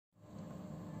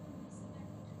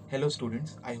Hello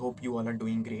students, I hope you all are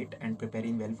doing great and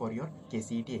preparing well for your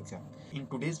KCET exam. In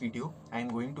today's video, I am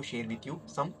going to share with you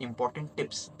some important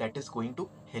tips that is going to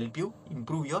help you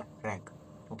improve your rank.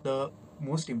 The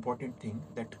most important thing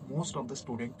that most of the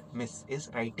students miss is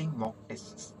writing mock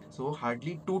tests. So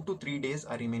hardly 2 to 3 days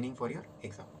are remaining for your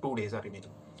exam. 2 days are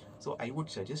remaining. So I would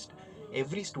suggest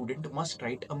every student must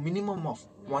write a minimum of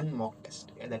one mock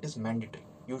test. That is mandatory.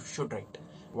 You should write.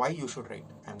 Why you should write?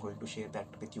 I am going to share that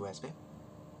with you as well,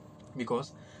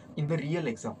 because in the real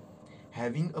exam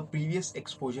having a previous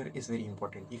exposure is very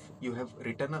important. If you have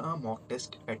written a mock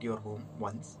test at your home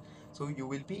once, so you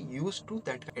will be used to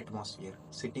that atmosphere,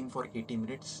 sitting for 80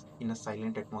 minutes in a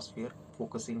silent atmosphere,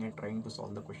 focusing and trying to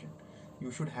solve the question.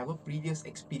 You should have a previous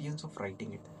experience of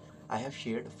writing it. I have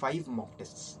shared 5 mock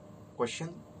tests,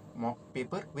 question mock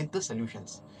paper with the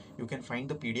solutions. You can find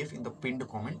the PDF in the pinned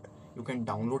comment. You can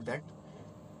download that,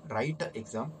 write the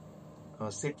exam,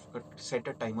 set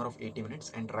a timer of 80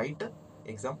 minutes and write a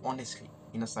exam honestly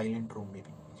in a silent room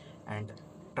maybe, and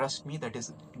trust me, that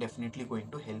is definitely going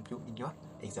to help you in your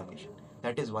examination.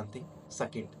 That is one thing.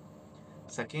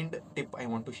 Second tip I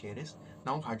want to share is,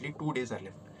 now hardly 2 days are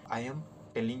left. I am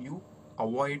telling you,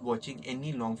 avoid watching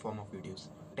any long form of videos,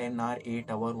 10-hour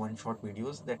 8-hour one shot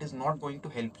videos. That is not going to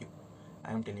help you.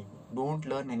 I am telling you, don't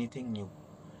learn anything new.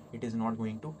 It is not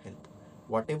going to help.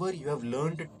 Whatever you have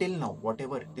learned till now,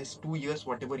 whatever this 2 years,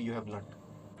 whatever you have learned,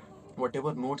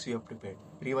 whatever notes you have prepared,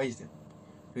 revise them.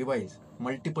 Revise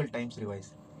multiple times,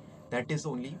 revise. That is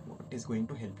only what is going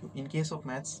to help you. In case of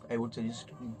maths, I would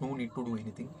suggest no need to do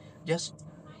anything. Just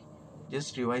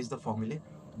revise the formula,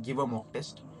 give a mock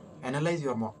test, analyze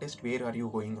your mock test, where are you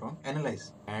going wrong,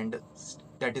 analyze, and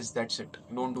that's it.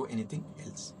 Don't do anything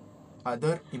else.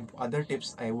 Other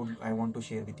tips I want to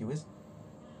share with you is,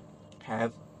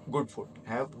 have good food,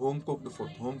 have home cooked food.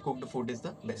 Home cooked food is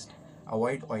the best.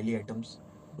 Avoid oily items.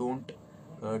 Don't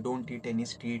eat any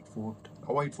street food.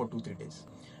 Avoid for 2 3 days,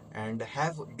 and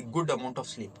have a good amount of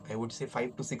sleep. I would say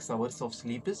 5 to 6 hours of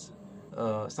sleep is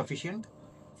sufficient.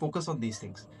 Focus on these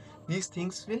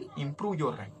things will improve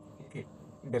your rank. Okay,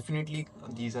 definitely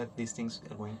these things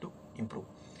are going to improve.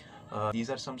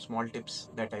 These are some small tips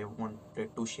that I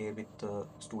wanted to share with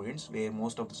students, where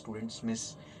most of the students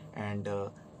miss, and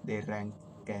their rank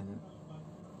can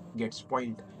get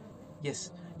spoiled.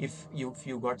 Yes, if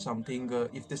you got something,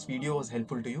 if this video was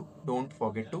helpful to you, don't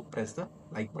forget to press the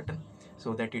like button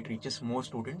so that it reaches more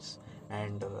students,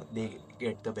 and they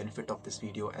get the benefit of this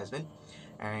video as well.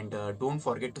 And don't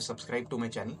forget to subscribe to my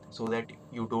channel so that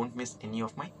you don't miss any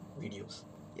of my videos.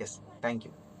 Yes, thank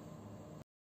you.